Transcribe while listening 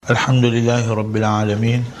الحمد لله رب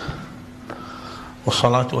العالمين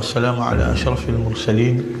والصلاة والسلام على أشرف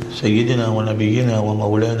المرسلين سيدنا ونبينا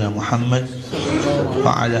ومولانا محمد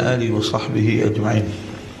وعلى آله وصحبه أجمعين.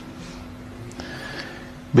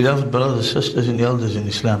 Beloved brothers, sisters and elders in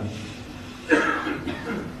Islam,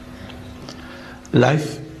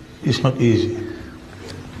 life is not easy.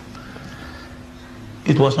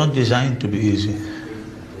 It was not designed to be easy.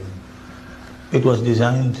 It was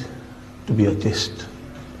designed to be a test.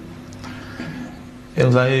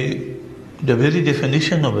 And by the very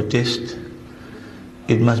definition of a test,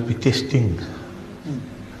 it must be testing.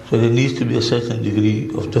 So there needs to be a certain degree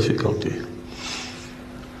of difficulty.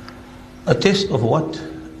 A test of what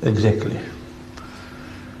exactly?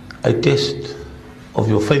 A test of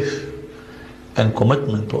your faith and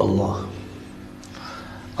commitment to Allah.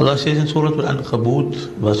 Allah says in Surah Al-Ankabut,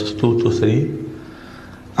 verses 2 to 3,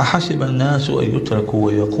 أَحَسِبَ النَّاسُ أَن يُتْرَكُوا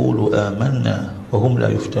وَيَقُولُوا آمَنَّا وَهُمْ لَا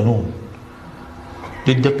يُفْتَنُونَ.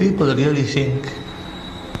 Did the people really think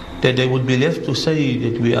that they would be left to say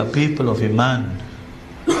that we are people of Iman,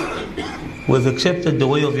 who have accepted the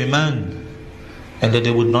way of Iman, and that they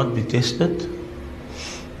would not be tested?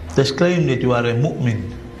 This claim that you are a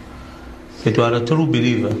mu'min, that you are a true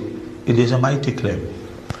believer, it is a mighty claim.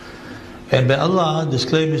 And by Allah, this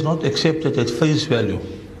claim is not accepted at face value.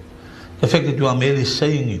 The fact that you are merely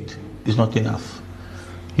saying it is not enough.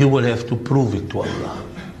 You will have to prove it to Allah.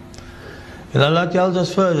 And Allah tells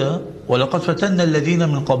us further, وَلَقَدْ فَتَنَّ الَّذِينَ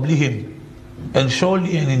مِنْ قَبْلِهِمْ. And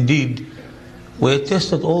surely and indeed, we have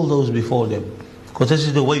tested all those before them. Because this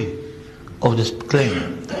is the way of this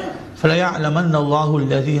claim. فَلَيَعْلَمَنَّ اللَّهُ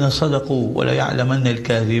الَّذِينَ صَدَقُوا وَلَيَعْلَمَنَّ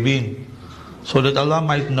الْكَاذِبِينَ. So that Allah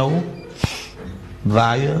might know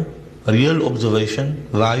via real observation,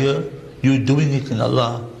 via you doing it in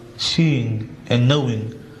Allah, seeing and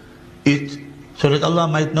knowing it, so that Allah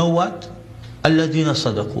might know what? الَّذِينَ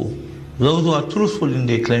صَدَقُوا. Those who are truthful in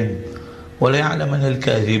their claim. وَلَيَعْلَمَنَّ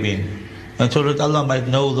الْكَاذِبِينَ. And so that Allah might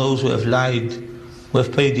know those who have lied, who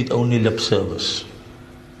have paid it only lip service.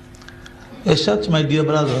 As such, my dear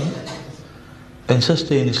brother and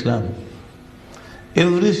sister in Islam,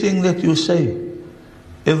 everything that you say,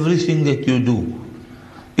 everything that you do,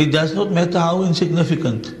 it does not matter how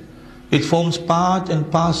insignificant, it forms part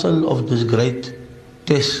and parcel of this great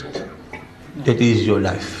test that is your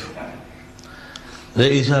life. There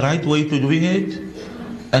is a right way to doing it,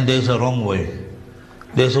 and there is a wrong way.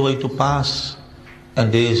 There is a way to pass,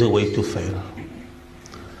 and there is a way to fail.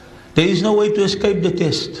 There is no way to escape the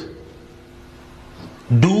test.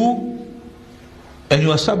 Do, and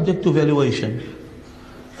you are subject to evaluation.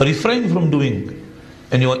 Refrain from doing,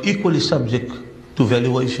 and you are equally subject to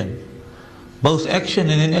valuation. Both action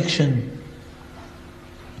and inaction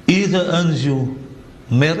either earns you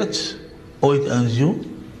merits or it earns you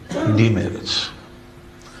demerits.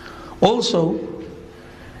 Also,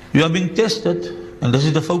 you are being tested, and this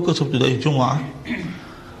is the focus of today's Jumu'ah,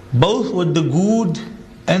 both with the good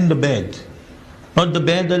and the bad. Not the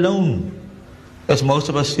bad alone, as most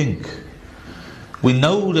of us think. We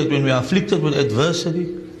know that when we are afflicted with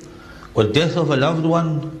adversity, with death of a loved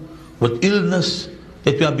one, with illness,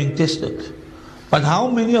 that we are being tested. But how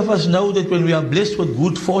many of us know that when we are blessed with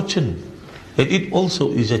good fortune, that it also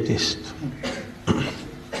is a test?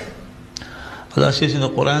 Allah says in the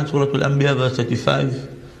Quran, Surah Al-Anbiya, verse 35,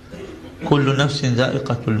 كُلُّ نَفْسٍ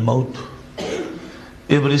ذَائِقَةُ الْمَوْتِ.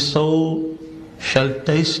 Every soul shall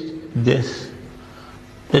taste death,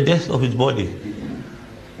 the death of its body.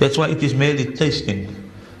 That's why it is merely tasting.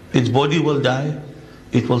 Its body will die,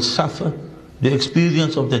 it will suffer the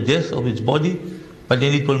experience of the death of its body, but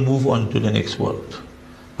then it will move on to the next world.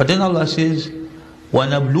 But then Allah says,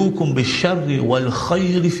 وَنَبْلُوكُمْ بِالشَّرِّ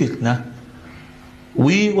وَالْخَيْرِ فِتْنَةً.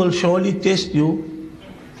 We will surely test you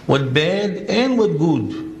with bad and with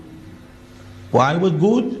good. Why with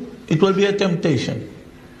good? It will be a temptation.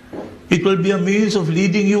 It will be a means of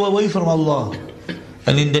leading you away from Allah.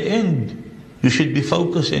 And in the end, you should be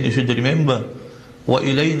focused and you should remember,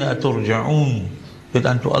 وَإِلَيْنَا تُرْجَعُونَ, that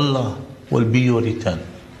unto Allah will be your return.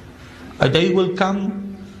 A day will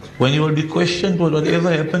come when you will be questioned with whatever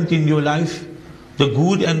happened in your life, the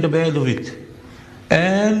good and the bad of it,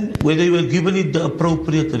 and whether you were given it the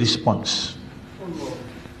appropriate response.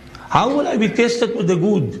 How will I be tested with the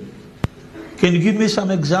good? Can you give me some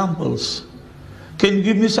examples? Can you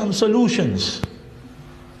give me some solutions?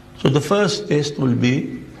 So the first test will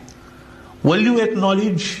be, will you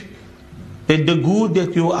acknowledge that the good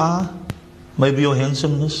that you are, maybe your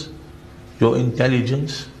handsomeness, your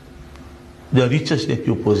intelligence, the riches that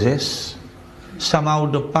you possess, somehow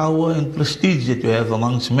the power and prestige that you have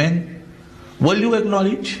amongst men, will you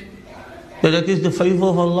acknowledge that that is the favor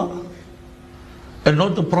of Allah? and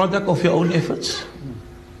not the product of your own efforts.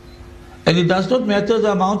 And it does not matter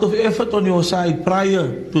the amount of effort on your side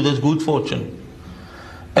prior to this good fortune,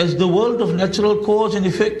 as the world of natural cause and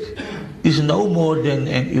effect is no more than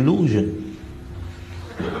an illusion.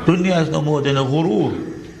 Dunya is no more than a ghurur.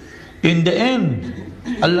 In the end,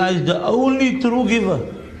 Allah is the only true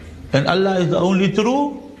giver, and Allah is the only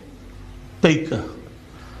true taker.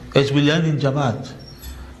 As we learn in Jamaat,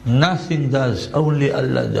 nothing does, only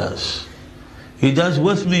Allah does. He does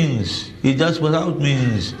with means, He does without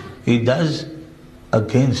means, He does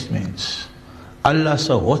against means. Allah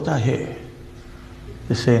sa hota hai,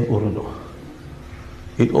 they say in Urdu.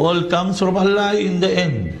 It all comes from Allah in the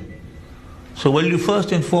end. So will you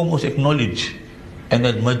first and foremost acknowledge and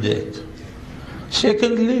admit that?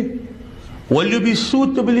 Secondly, will you be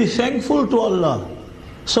suitably thankful to Allah?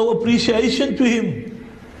 So appreciation to Him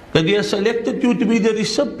that He has selected you to be the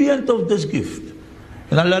recipient of this gift.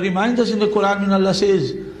 And Allah reminds us in the Quran when Allah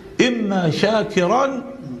says, Imma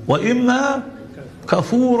shakiran wa imma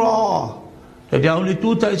kafura. That there are only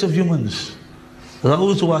two types of humans.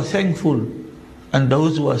 Those who are thankful and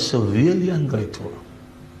those who are severely ungrateful.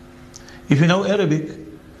 If you know Arabic,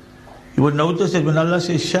 you would notice that when Allah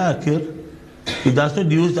says shakir, He does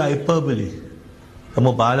not use the hyperbole, the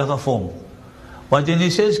mubalagha form. But when He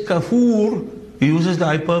says kafur, He uses the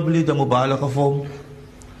hyperbole, the mubalagha form.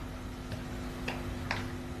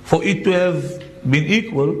 For it to have been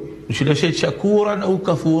equal, you should have said shakuran or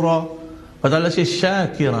kafura, but Allah says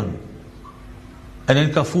shakiran. And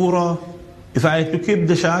then kafura, if I had to keep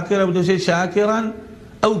the shakir, I would have said shakiran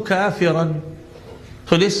or kafiran.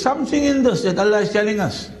 So there's something in this that Allah is telling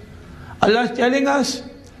us. Allah is telling us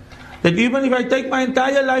that even if I take my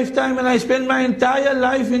entire lifetime and I spend my entire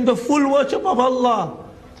life in the full worship of Allah,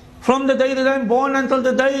 from the day that I'm born until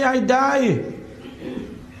the day I die,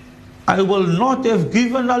 I will not have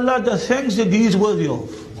given Allah the thanks that He is worthy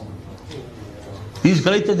of. He is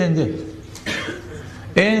greater than that.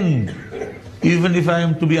 And even if I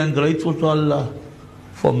am to be ungrateful to Allah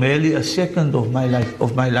for merely a second of my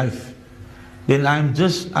life, then I'm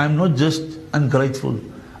not just ungrateful,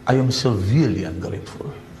 I am severely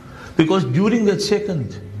ungrateful. Because during that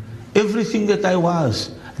second, everything that I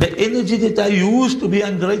was, the energy that I used to be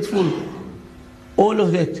ungrateful, all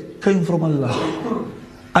of that came from Allah.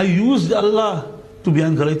 I used Allah to be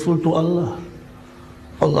ungrateful to Allah.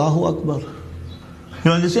 Allahu Akbar.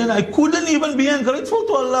 You understand? I couldn't even be ungrateful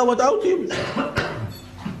to Allah without Him.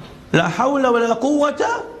 La hawla wa la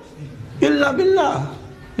quwwata illa billah.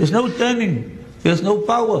 There's no turning, there's no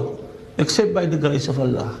power except by the grace of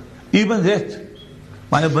Allah. Even that,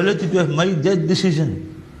 my ability to have made that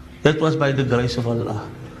decision, that was by the grace of Allah.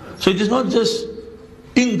 So it is not just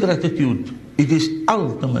ingratitude, it is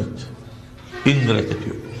ultimate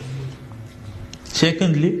ingratitude.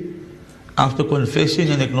 Secondly, after confessing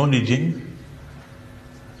and acknowledging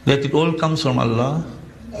that it all comes from Allah,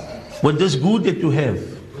 what this good that you have,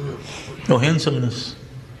 your handsomeness,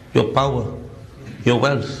 your power, your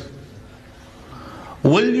wealth,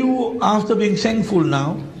 will you, after being thankful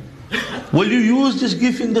now, will you use this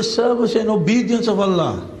gift in the service and obedience of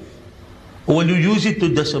Allah? Or will you use it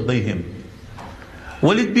to disobey Him?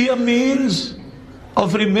 Will it be a means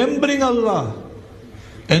of remembering Allah,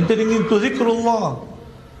 entering into dhikrullah?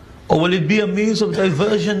 Or will it be a means of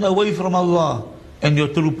diversion away from Allah and your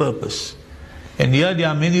true purpose? And here there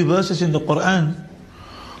are many verses in the Quran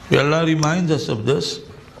where Allah reminds us of this.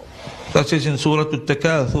 That is in Surah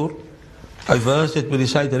Al-Takathur, a verse that we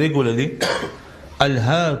recite regularly.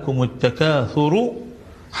 أَلْهَاكُمُ التَّكَاثُرُ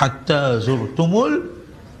حَتَّى زُرْتُمُ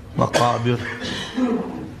الْمَقَابِرِ.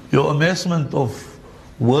 Your amassment of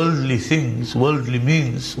worldly things, worldly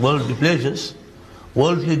means, worldly pleasures,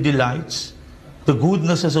 worldly delights, the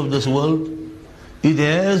goodnesses of this world, it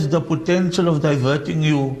has the potential of diverting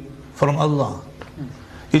you from Allah.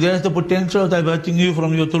 It has the potential of diverting you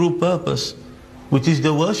from your true purpose, which is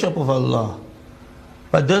the worship of Allah.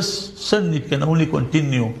 But this sin, it can only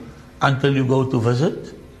continue until you go to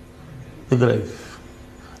visit the grave.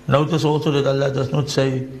 Notice also that Allah does not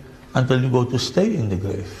say until you go to stay in the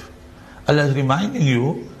grave. Allah is reminding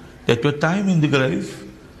you that your time in the grave,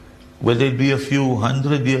 whether it be a few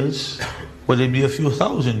hundred years, whether it be a few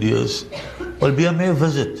thousand years, will be a mere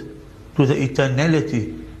visit to the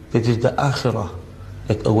eternality that is the akhirah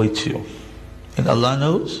that awaits you. And Allah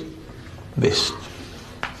knows best.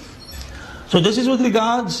 So this is with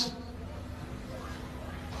regards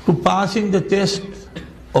to passing the test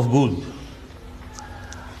of good.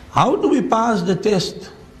 How do we pass the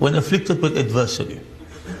test when afflicted with adversity?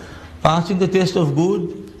 Passing the test of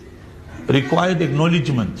good required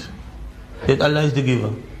acknowledgement that Allah is the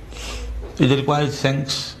giver. It requires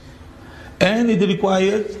thanks. And it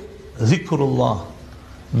required zikrullah,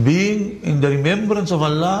 being in the remembrance of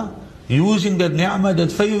Allah, using that ni'mah,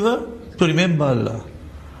 that favor, to remember Allah.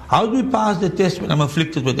 How do we pass the test when I'm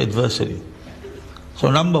afflicted with adversity? So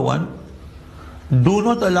number one, do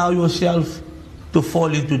not allow yourself to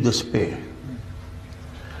fall into despair.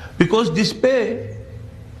 Because despair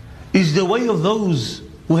is the way of those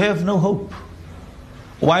who have no hope.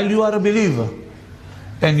 While you are a believer,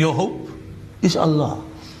 and your hope is Allah.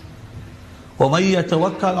 وَمَن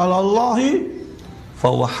يَتَوَكَّلْ عَلَى اللَّهِ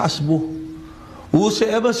فَهُوَ حَسْبُهُ.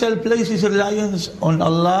 Whosoever shall place his reliance on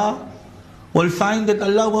Allah will find that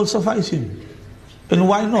Allah will suffice him. And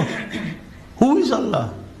why not? Who is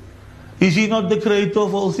Allah? Is He not the creator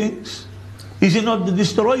of all things? Is He not the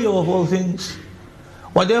destroyer of all things?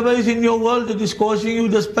 Whatever is in your world that is causing you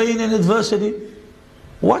this pain and adversity,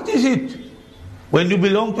 what is it? When you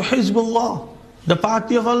belong to Hizbullah, the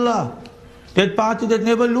party of Allah, that party that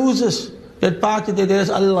never loses, that party that has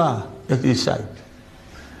Allah at His side.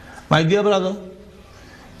 My dear brother,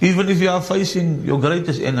 even if you are facing your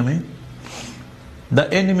greatest enemy,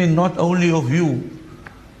 the enemy not only of you,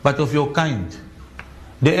 but of your kind,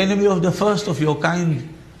 the enemy of the first of your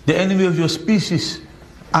kind, the enemy of your species,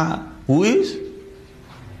 who is?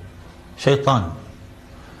 Shaitan.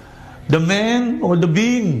 The man or the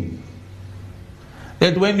being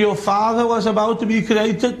that when your father was about to be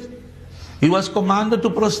created, he was commanded to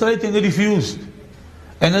prostrate and he refused.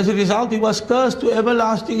 And as a result, he was cursed to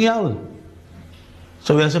everlasting hell.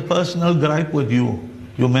 So he has a personal gripe with you,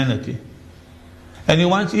 humanity. And he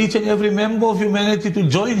wants each and every member of humanity to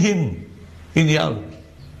join him in hell.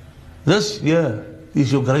 This here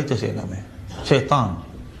is your greatest enemy, Shaitan.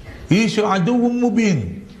 He is your aduwwum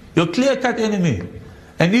mubin, your clear-cut enemy.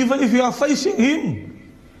 And even if you are facing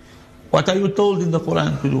him, what are you told in the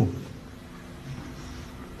Quran to do?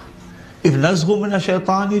 If nazghu min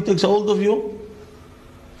ash-shaytani takes hold of you,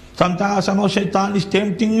 sometimes somehow Shaitan is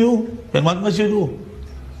tempting you, then what must you do?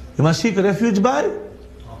 You must seek refuge by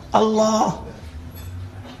Allah.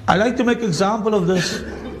 I like to make an example of this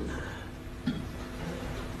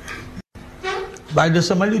by the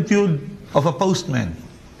similitude of a postman.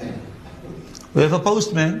 We have a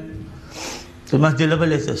postman who must deliver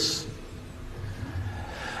letters.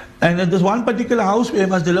 And at this one particular house where he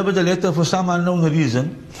must deliver the letter for some unknown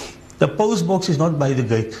reason, the post box is not by the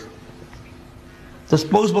gate. The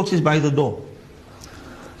post box is by the door.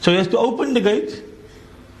 So he has to open the gate,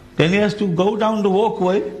 then he has to go down the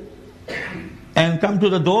walkway and come to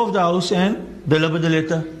the door of the house and deliver the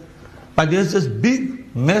letter. But there's this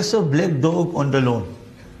big, massive black dog on the lawn.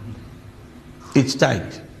 It's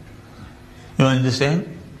tight. You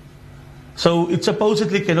understand? So it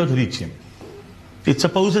supposedly cannot reach him. It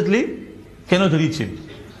supposedly cannot reach him.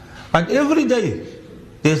 But every day,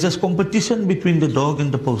 there's this competition between the dog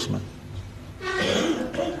and the postman.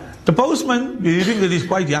 The postman, believing that he's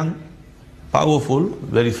quite young, powerful,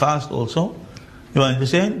 very fast also, you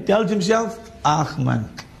understand, tells himself, ah man,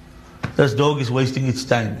 this dog is wasting its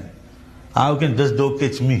time. How can this dog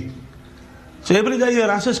catch me? So every day he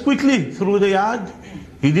rushes quickly through the yard,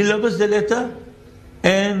 he delivers the letter,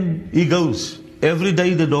 and he goes. Every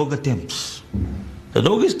day the dog attempts. The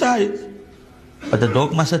dog is tired, but the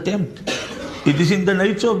dog must attempt. It is in the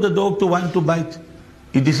nature of the dog to want to bite.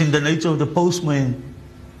 It is in the nature of the postman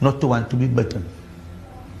not to want to be bitten.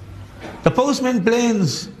 The postman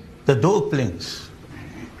plans, the dog plans.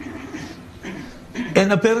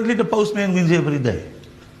 And apparently the postman wins every day.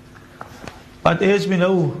 But as we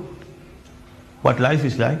know what life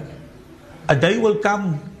is like, a day will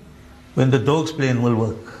come when the dog's plan will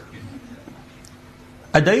work.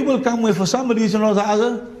 A day will come where for some reason or the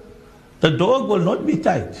other, the dog will not be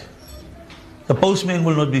tight. The postman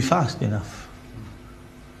will not be fast enough.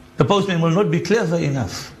 The postman will not be clever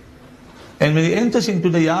enough. And when he enters into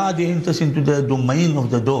the yard, he enters into the domain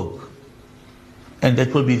of the dog. And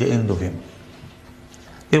that will be the end of him.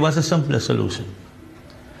 There was a simpler solution.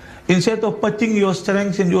 Instead of putting your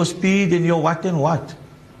strength and your speed and your what and what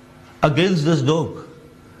against this dog,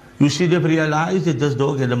 you should have realized that this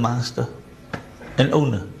dog had a master, an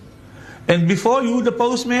owner. And before you, the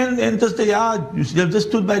postman, enters the yard, you should have just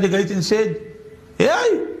stood by the gate and said,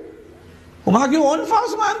 "Hey, hoe maak je hond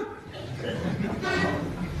vast, man?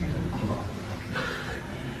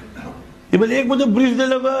 Je wil ek moet 'n brief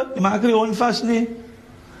deliver, je maak die hond vast nie."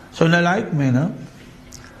 So in a like manner,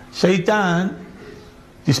 Shaitan,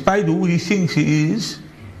 despite who he thinks he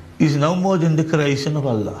is no more than the creation of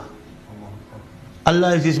Allah.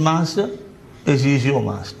 Allah is his master, as he is your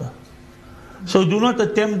master. So do not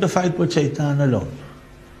attempt the fight with Shaitan alone.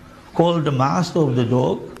 Call the master of the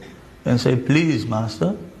dog and say, "Please,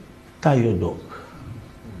 master, tie your dog.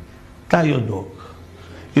 Tie your dog.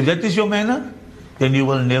 If that is your manner, then you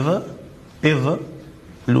will never, ever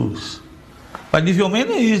lose. But if your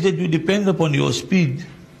manner is that you depend upon your speed,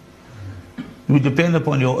 you depend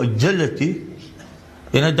upon your agility,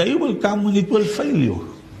 then a day will come when it will fail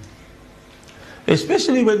you.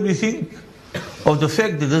 Especially when we think of the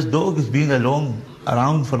fact that this dog has been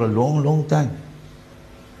around for a long, long time.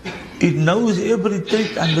 It knows every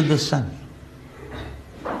trick under the sun.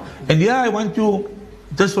 And yeah, I want to,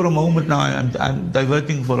 just for a moment now, I'm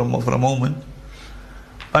diverting for a moment,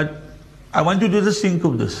 but I want you to just think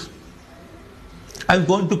of this. I've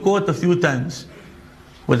gone to court a few times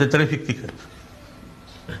with a traffic ticket.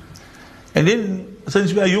 And then,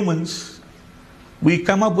 since we are humans, we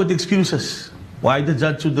come up with excuses. Why the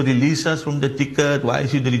judge should release us from the ticket, why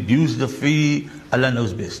should reduce the fee, Allah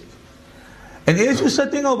knows best. And as you're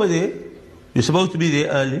sitting over there, you're supposed to be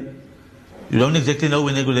there early. You don't exactly know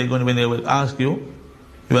when they will ask you.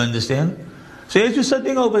 You understand? So as you're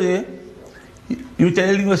sitting over there, you're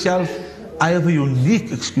telling yourself, I have a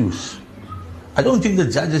unique excuse. I don't think the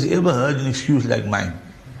judge has ever heard an excuse like mine.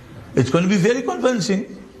 It's going to be very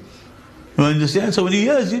convincing. You understand? So when he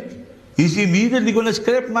hears it, he's immediately going to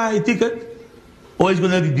scrap my ticket or he's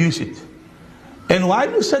going to reduce it. And while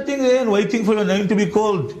you're sitting there and waiting for your name to be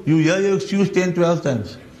called, you hear your excuse 10, 12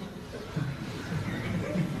 times.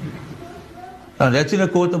 Now that's in a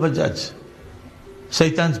court of a judge.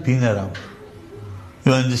 Satan's been around.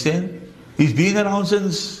 You understand? He's been around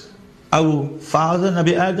since our father,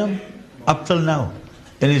 Nabi Adam, up till now.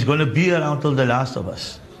 And he's going to be around till the last of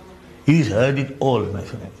us. He's heard it all, my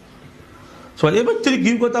friend. So whatever trick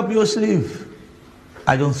you got up your sleeve,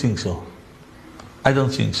 I don't think so. I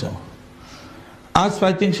don't think so. Us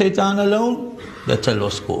fighting Shaitan alone, that's a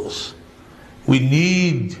lost cause. We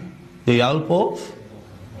need the help of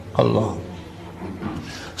Allah.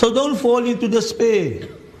 So don't fall into despair.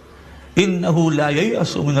 إِنَّهُ لَا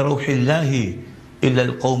يَيْأَسُ مِنْ رَوْحِ اللَّهِ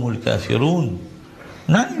إِلَّا الْقَوْمُ الْكَافِرُونَ.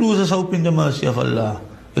 None loses hope in the mercy of Allah,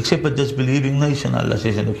 except a disbelieving nation, Allah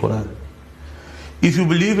says in the Quran. If you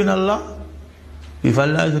believe in Allah, if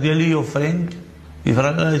Allah is really your friend, if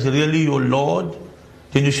Allah is really your Lord,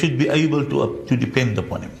 then you should be able to depend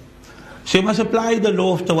upon Him. So you must apply the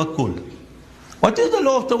law of tawakkul. What is the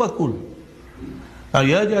law of tawakkul? Now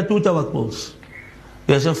here there are two tawakkuls.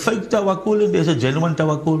 There's a fake tawakkul and there's a genuine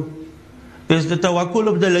tawakkul. There's the tawakkul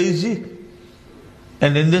of the lazy,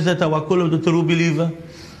 and then there's the tawakkul of the true believer.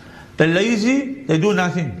 The lazy, they do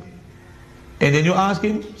nothing. And then you ask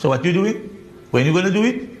him, so what you doing? When you going to do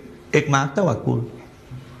it? Ek maak tawakkul.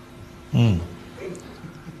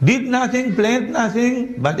 Did nothing, planned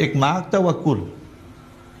nothing, but ek maak tawakkul.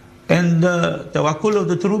 And the tawakkul of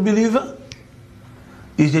the true believer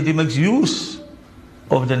is that he makes use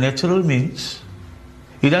of the natural means.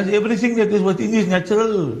 He does everything that is within his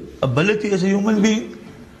natural ability as a human being.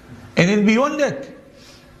 And then beyond that,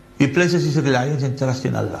 he places his reliance and trust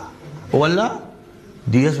in Allah. Oh Allah,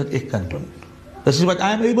 dit is wat ek kan doen. This is what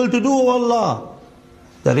I am able to do, oh Allah.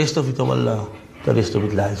 The rest of it, oh Allah, the rest of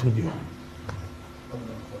it lies with you.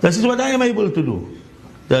 This is what I am able to do.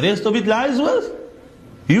 The rest of it lies with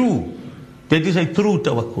you. That is a true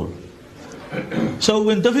tawakkul. So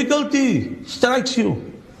when difficulty strikes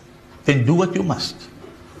you, then do what you must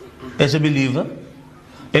as a believer.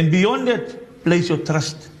 And beyond that, place your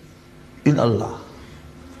trust in Allah.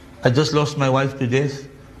 I just lost my wife to death.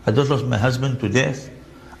 I just lost my husband to death.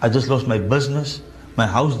 I just lost my business. My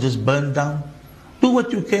house just burned down. Do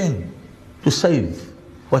what you can to save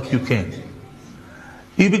what you can.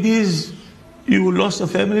 If it is you lost a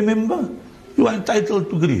family member, you are entitled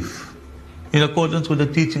to grief in accordance with the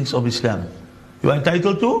teachings of Islam. You are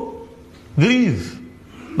entitled to grieve.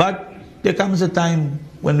 But there comes a time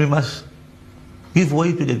when we must give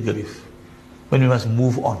way to that grief, when we must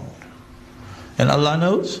move on. And Allah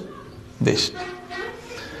knows best.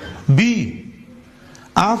 B,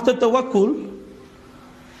 after tawakkul,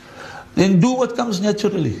 then do what comes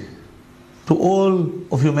naturally to all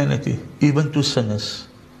of humanity, even to sinners.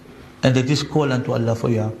 And that is call unto Allah for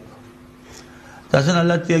help. Doesn't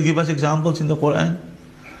Allah give us examples in the Quran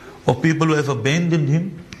of people who have abandoned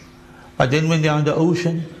Him, but then when they are on the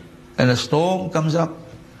ocean and a storm comes up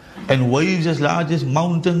and waves as large as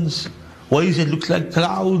mountains, waves that looks like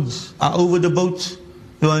clouds are over the boats,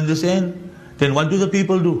 you understand? Then what do the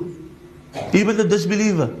people do? Even the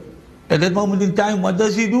disbeliever, at that moment in time, what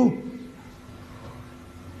does he do?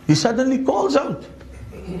 He suddenly calls out.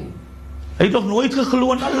 Hy het nog nooit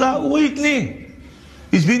geglo in Allah, ooit nie.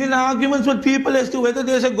 He's been in arguments with people as to whether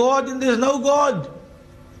there's a God and there's no God.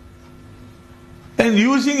 And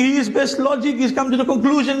using his best logic, he's come to the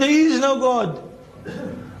conclusion there is no God.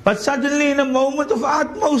 But suddenly in a moment of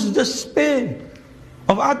utmost despair,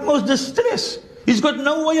 of utmost distress, he's got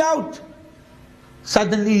no way out.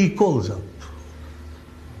 Suddenly he calls out.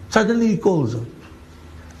 Suddenly he calls out.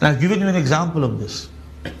 And I've given you an example of this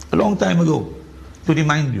a long time ago to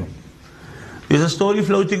remind you. There's a story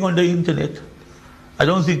floating on the internet. I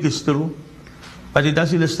don't think it's true, but it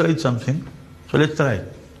does illustrate something. So let's try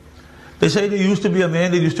it. They say there used to be a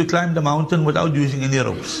man that used to climb the mountain without using any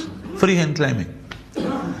ropes. Freehand climbing.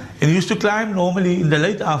 And he used to climb normally in the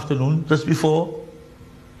late afternoon, just before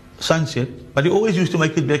sunset, but he always used to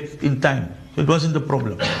make it back in time. So it wasn't a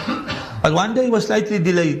problem. But one day he was slightly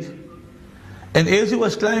delayed. And as he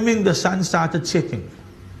was climbing, the sun started setting.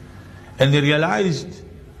 And he realized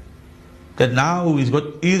that now he's got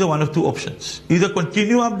either one of two options. Either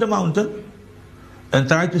continue up the mountain and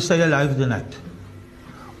try to stay alive the night,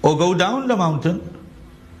 or go down the mountain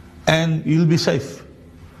and you'll be safe.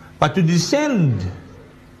 But to descend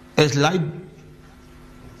as light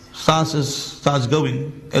starts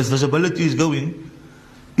going, as visibility is going,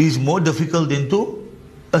 is more difficult than to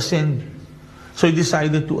ascend. So he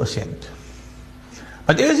decided to ascend.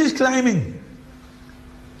 But as he's climbing,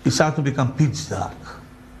 it started to become pitch dark.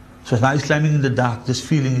 So now he's climbing in the dark, just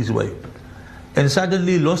feeling his way. And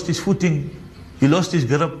suddenly he lost his footing, he lost his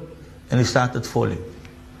grip, and he started falling.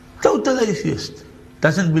 Total atheist,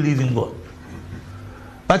 doesn't believe in God.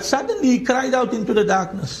 But suddenly he cried out into the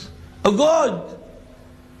darkness, "Oh God,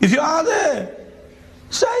 if you are there,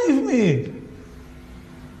 save me!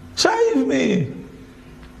 Save me!"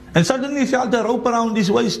 And suddenly he felt a rope around his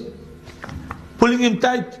waist, pulling him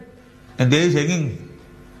tight, and there he's hanging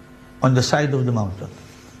on the side of the mountain.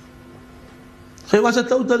 So he was a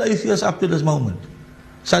total atheist up to this moment.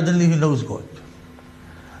 Suddenly he knows God.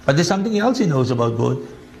 But there's something else he knows about God.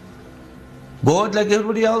 God, like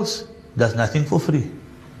everybody else, does nothing for free.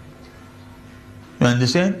 You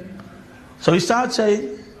understand? So he starts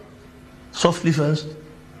saying, softly first,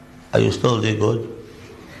 "Are you still there, God?"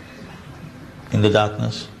 In the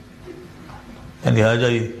darkness. And he heard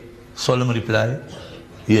a solemn reply,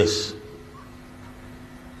 "Yes."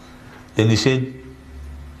 Then he said,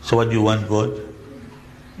 "So what do you want, God?"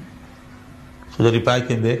 So the reply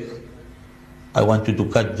came back, "I want you to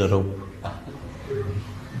cut the rope."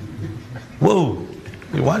 Whoa,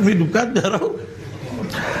 you want me to cut the rope?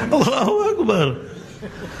 Allahu Akbar.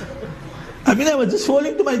 I mean, I was just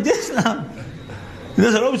falling to my death now.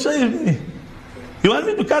 This rope saved me. You want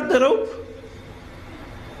me to cut the rope?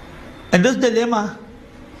 And this dilemma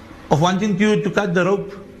of wanting you to cut the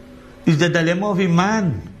rope is the dilemma of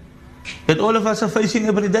Iman that all of us are facing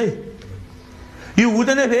every day. You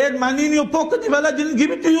wouldn't have had money in your pocket if Allah didn't give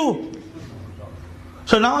it to you.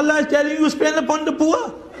 So now Allah is telling you, spend upon the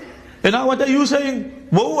poor. And now what are you saying?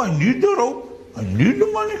 Whoa, I need the rope. I need the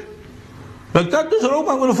money. If I cut this rope,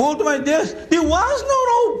 I'm going to fall to my death. There was no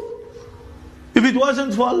rope if it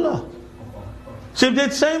wasn't for Allah. So if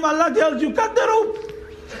that same Allah tells you, cut the rope,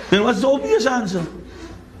 then what's the obvious answer?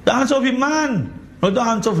 The answer of Iman, not the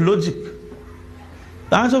answer of logic.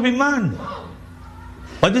 The answer of Iman.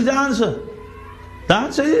 What is the answer? The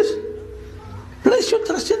answer is, place your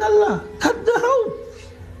trust in Allah. Cut the rope.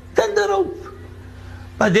 Cut the rope.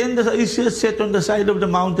 But then the atheist sat on the side of the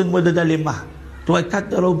mountain with the dilemma. Do I cut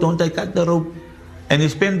the rope? Don't I cut the rope? And he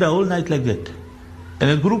spent the whole night like that. And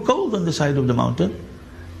it grew cold on the side of the mountain.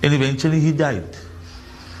 And eventually he died.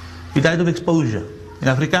 He died of exposure. In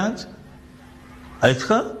Afrikaans, hy het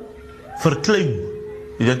verkleim.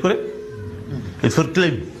 Is that correct? It's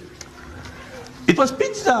verkleim. It was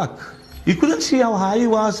pitch dark. You couldn't see how high he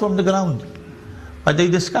was from the ground. But they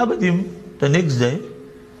discovered him the next day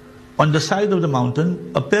on the side of the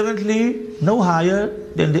mountain, apparently no higher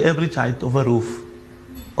than the average height of a roof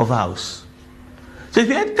of a house. So if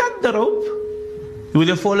he had cut the rope, he would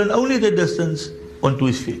have fallen only the distance onto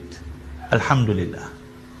his feet. Alhamdulillah.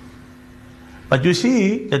 But you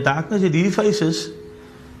see, the darkness that he faces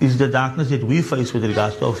is the darkness that we face with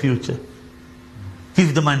regards to our future.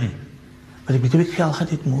 Give the money. But if you geld gaat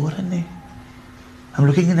dit môre nie. I'm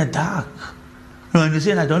looking in the dark. You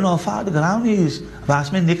understand? I don't know how far the ground is. Waar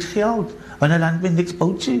is my niks geld? Wanneer land my niks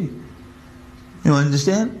boutjie? You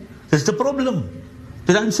understand? That's the problem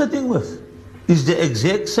that I'm sitting with. It's the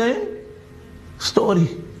exact same story.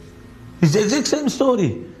 It's the exact same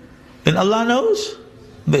story. And Allah knows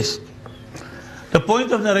best. The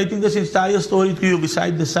point of narrating this entire story to you,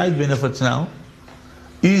 beside the side benefits now,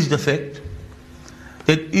 is the fact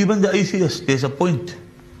that even the atheist, there's a point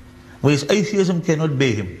where his atheism cannot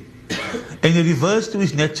bear him. And he reverts to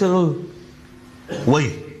his natural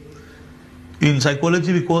way. In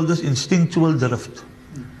psychology, we call this instinctual drift.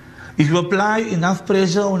 If you apply enough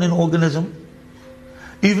pressure on an organism,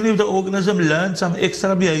 Even if the organism learns some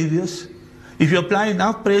extra behaviors, if you apply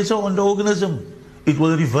enough pressure on the organism, it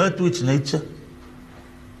will revert to its nature.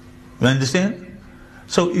 You understand?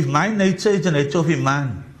 So if my nature is the nature of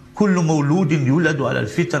Iman, kullu mawludin yuladu ala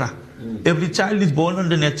al-fitra, every child is born on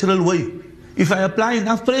the natural way. If I apply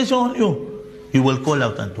enough pressure on you, you will call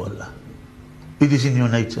out unto Allah. It is in your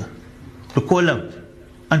nature to call out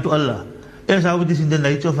unto Allah, as how it is in the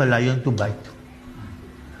nature of a lion to bite.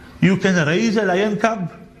 You can raise a lion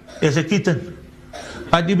cub as a kitten,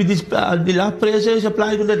 but if it is, the enough pressure is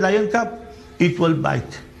applied to that lion cub, it will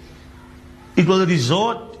bite. It will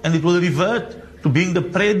resort and it will revert to being the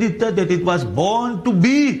predator that it was born to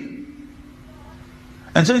be.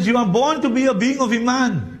 And since you are born to be a being of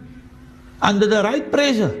Iman, under the right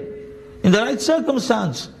pressure, in the right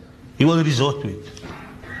circumstance, you will resort to it.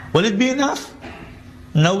 Will it be enough?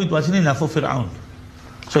 No, it wasn't enough for Fir'aun.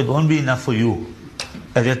 So it won't be enough for you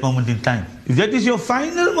at that moment in time. If that is your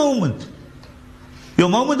final moment, your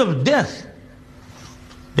moment of death,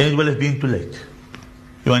 then it will have been too late.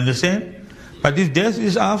 You understand? But if death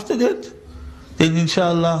is after that, then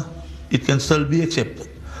inshallah, it can still be accepted.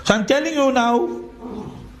 So I'm telling you now,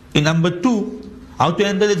 in number 2, how to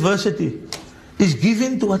handle adversity is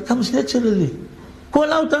given to what comes naturally.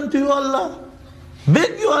 Call out unto you Allah.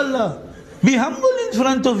 Beg you Allah. Be humble in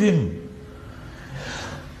front of Him.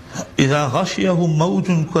 إِذَا غَشِيَهُمْ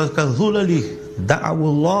مَوْجٌ كَالظُّلَلِ دَعَوُوا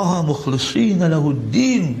اللَّهَ مُخْلِصِينَ لَهُ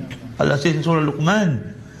الدِّينَ. Allah says in Surah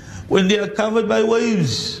Luqman, when they are covered by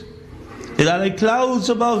waves, there are like clouds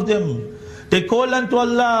above them, they call unto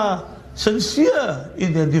Allah, sincere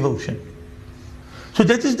in their devotion. So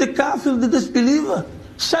that is the kafir, the disbeliever.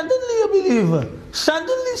 Suddenly a believer,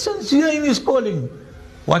 suddenly sincere in his calling.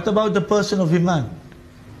 What about the person of Iman?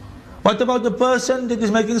 What about the person that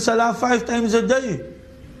is making salah 5 times a day?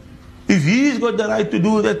 If he's got the right to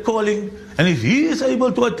do that calling, and if he is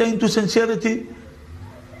able to attain to sincerity,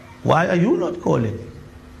 why are you not calling?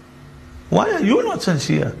 Why are you not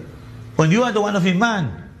sincere? When you are the one of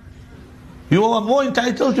Iman, you are more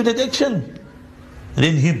entitled to that action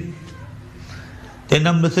than him. Then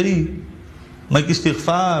number 3, make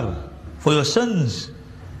istighfar for your sins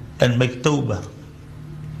and make tawbah.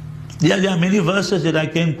 There are many verses that I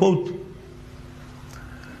can quote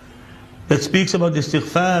that speaks about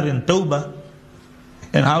istighfar and tawbah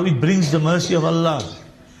and how it brings the mercy of Allah.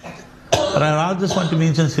 But I rather just want to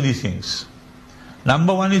mention 3 things.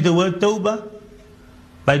 Number 1 is the word tawbah.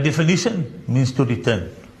 By definition, means to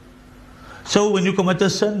return. So when you commit a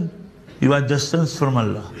sin, you are distanced from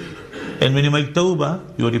Allah. And when you make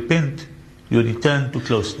tawbah, you repent, you return to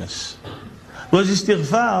closeness. Whereas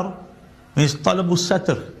istighfar means talabu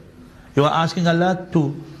satr. You are asking Allah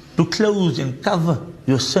to close and cover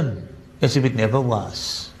your sin as if it never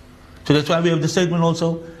was. So that's why we have the statement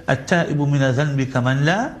also, At-ta'ibu mina dhanbi kaman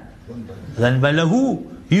la dhanba lahu.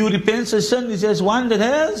 He who repents a sin is as one that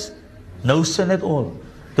has no sin at all.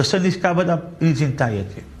 The sin is covered up in its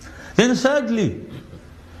entirety. Then thirdly,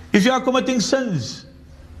 if you are committing sins,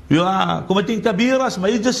 you are committing kabiras,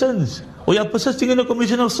 major sins, or you are persisting in the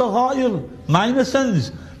commission of saghair, minor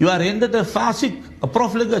sins, you are rendered a fasik, a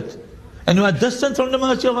profligate, and you are distant from the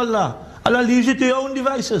mercy of Allah. Allah leaves you to your own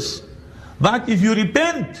devices. But if you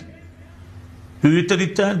repent, you will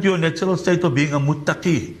return to your natural state of being a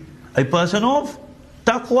muttaqi, a person of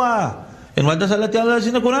taqwa. And what does Allah tell us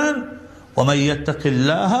in the Quran? وَمَن يَتَّقِ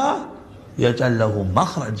اللَّهَ يَجْعَلْ لَهُ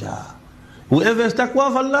مَخْرَجًا. Whoever has taqwa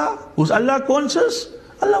of Allah, who's Allah conscious,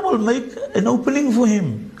 Allah will make an opening for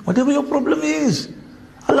him. Whatever your problem is,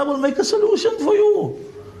 Allah will make a solution for you.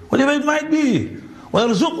 Whatever it might be.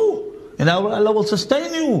 وَيَرْزُقُ. And Allah will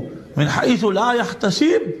sustain you. مِنْ حَيْثُ لَا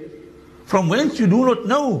يَحْتَسِبْ. From whence you do not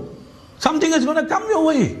know. Something is going to come your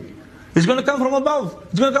way. It's going to come from above.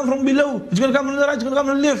 It's going to come from below. It's going to come from the right. It's going to come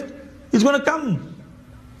from the left. It's going to come.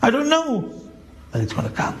 I don't know. But it's going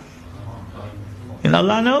to come. And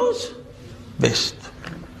Allah knows best.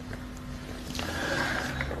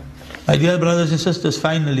 My dear brothers and sisters,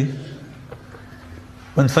 finally,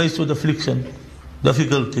 when faced with affliction,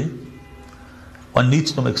 difficulty, one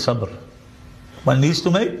needs to make sabr. One needs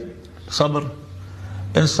to make sabr.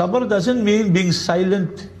 And sabr doesn't mean being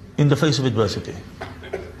silent in the face of adversity.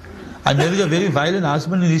 I married a very violent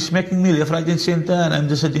husband and he's smacking me left, right and center and I'm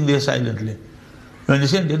just sitting there silently. You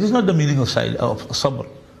understand? That is not the meaning of sabr.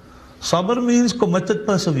 Sabr means committed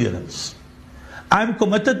perseverance. I'm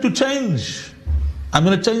committed to change. I'm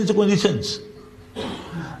going to change the conditions.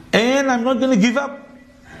 And I'm not going to give up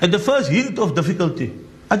at the first hint of difficulty.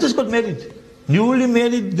 I just got married. Newly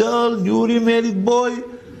married girl, newly married boy.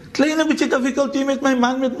 Kleine beetje difficulty met my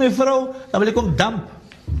man, met my vrou. Dan wil ek hom dump.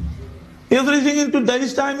 Everything in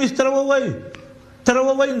today's time is throw away. throw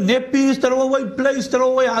away nappies, throw away place,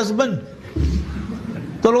 throw away husband,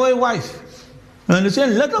 throw away wife. You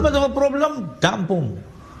understand? Little bit of a problem, dump him.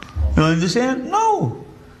 You understand? No.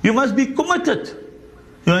 You must be committed.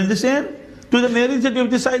 You understand? To the marriage that you have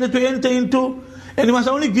decided to enter into. And you must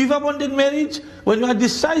only give up on that marriage when you are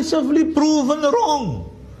decisively proven wrong.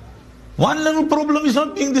 One little problem is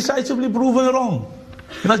not being decisively proven wrong.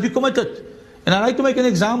 You must be committed. And I'd like to make an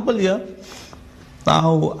example here.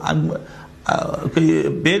 Now, okay,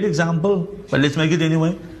 a bad example, but let's make it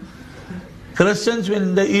anyway. Christians,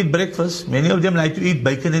 when they eat breakfast, many of them like to eat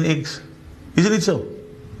bacon and eggs. Isn't it so?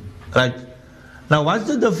 Right. Now, what's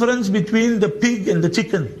the difference between the pig and the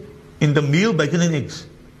chicken in the meal, bacon and eggs?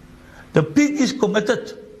 The pig is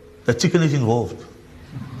committed, the chicken is involved.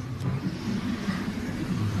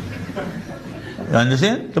 You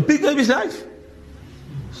understand? The pig gave his life.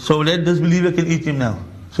 So let this believer can eat him now.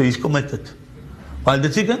 So he's committed. While the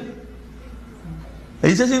chicken,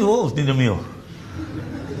 he's just involved in the meal.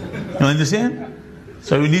 You understand?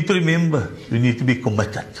 So we need to remember, we need to be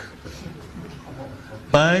committed.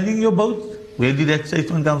 Burning your boat, where did that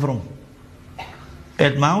statement come from?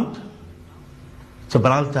 At Mount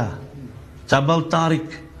Gibraltar, Jabal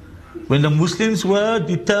Tariq, when the Muslims were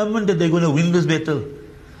determined that they're going to win this battle,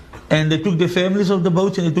 and they took the families of the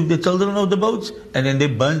boats and they took the children of the boats, and then they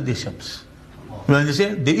burned the ships. You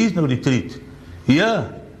understand? There is no retreat.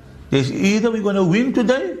 Here, there's either we're going to win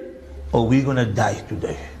today or we're going to die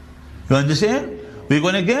today. You understand? We're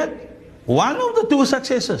going to get one of the two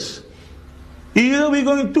successes. Either we're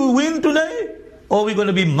going to win today or we're going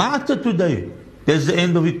to be martyred today. That's the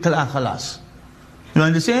end of it. Khalas. You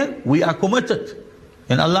understand? We are committed.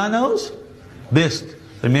 And Allah knows best.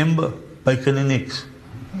 Remember, bacon and eggs.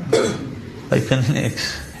 Bacon and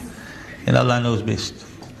eggs. And Allah knows best.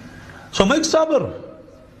 So make sabr.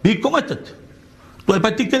 Be committed to a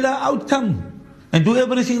particular outcome. And do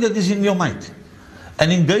everything that is in your mind.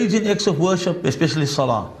 And engage in acts of worship, especially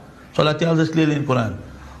salah. Salah tells us clearly in Quran.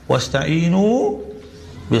 وَاسْتَعِينُوا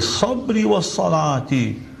بِالصَّبْرِ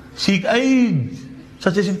وَالصَّلَاةِ. Seek aid,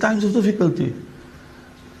 such as in times of difficulty,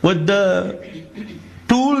 with the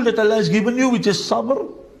tool that Allah has given you, which is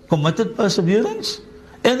sabr, committed perseverance,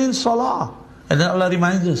 and in salah. And then Allah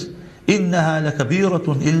reminds us, إِنَّهَا لَكَبِيرَةٌ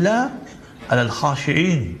إِلَّا عَلَى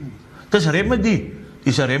الْخَاشِعِينَ. This remedy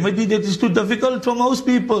is a remedy that is too difficult for most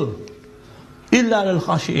people. إِلَّا عَلَى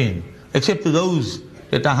الْخَاشِعِينَ. Except to those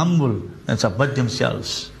that are humble and submit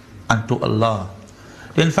themselves unto Allah.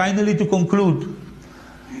 Then finally, to conclude,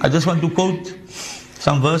 I just want to quote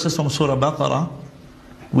some verses from Surah Baqarah,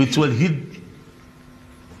 which will hit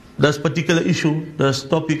this particular issue, this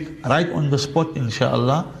topic, right on the spot,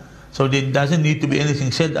 inshaAllah. So there doesn't need to be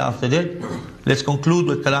anything said after that. Let's conclude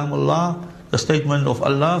with Kalamullah, the statement of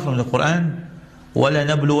Allah from the Quran.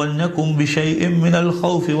 وَلَنَبْلُوَنَّكُمْ بِشَيْءٍ مِّنَ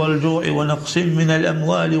الْخَوْفِ وَالْجُوعِ وَنَقْصٍ مِّنَ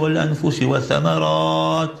الْأَمْوَالِ وَالْأَنفُسِ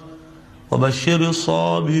وَالثَّمَرَاتِ وَبَشِّرِ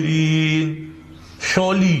الصَّابِرِينَ.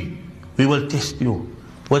 Surely we will test you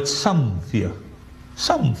with some fear.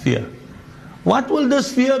 Some fear. What will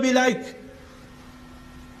this fear be like?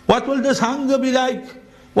 What will this hunger be like?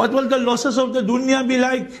 What will the losses of the dunya be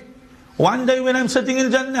like? One day when I'm sitting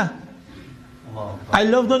in Jannah, I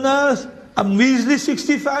lived on earth a measly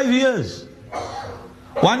 65 years.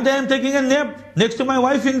 One day I'm taking a nap next to my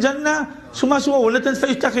wife in Jannah, sumaswa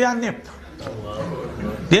 150 jaar nap.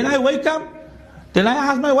 Then I wake up, then I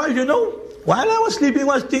ask my wife, while I was sleeping, I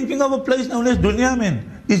was thinking of a place known as dunya,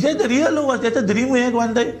 man. Is that real or was that a dream we had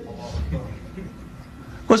one day?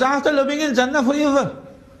 Because after living in Jannah forever,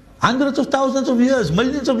 hundreds of thousands of years,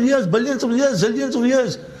 millions of years, billions of years, zillions of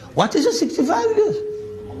years, what is it 65 years?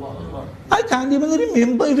 I can't even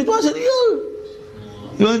remember if it was real.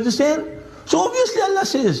 You understand? So obviously Allah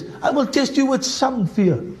says, I will test you with some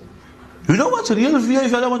fear. You know what's real fear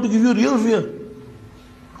if Allah want to give you real fear?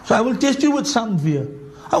 So I will test you with some fear.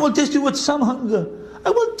 I will test you with some hunger. I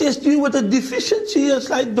will test you with a deficiency, a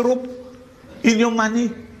slight drop in your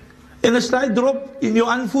money, and a slight drop in your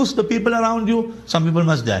anfus, the people around you. Some people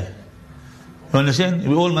must die. You understand?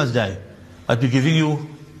 We all must die. But we're giving you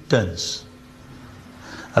turns.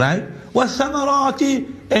 Right?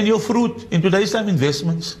 وَالثَّمَرَاتِ. And your fruit. In today's time,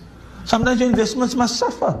 investments. Sometimes your investments must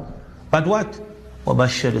suffer. But what?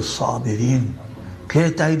 وَبَشِّرِ الصَّابِرِينَ.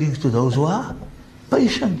 Clear tidings to those who are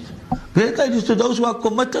patient. Clear tidings to those who are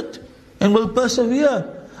committed and will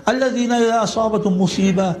persevere. الَّذِينَ إِذَا أَصَابَتُمْ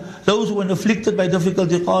مُصِيبَةً. Those who are afflicted by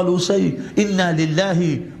difficulty, قَالُوا say, إِنَّا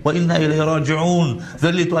لِلَّهِ وَإِنَّا إِلَيْهِ رَاجِعُونَ.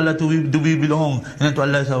 Verily to Allah do we belong, and to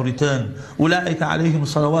Allah is our return. أُولَٰئِكَ عَلَيْهِمْ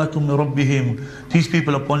صَلَوَاتٌ مِّن رَبِّهِمْ. These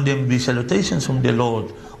people, upon them be salutations from their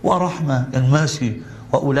Lord. وَرَحْمَةٌ, and mercy.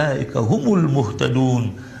 وَأُولَٰئِكَ هُمُ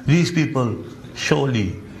الْمُهْتَدُونَ. These people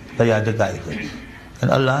surely they are the guided.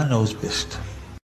 And Allah knows best.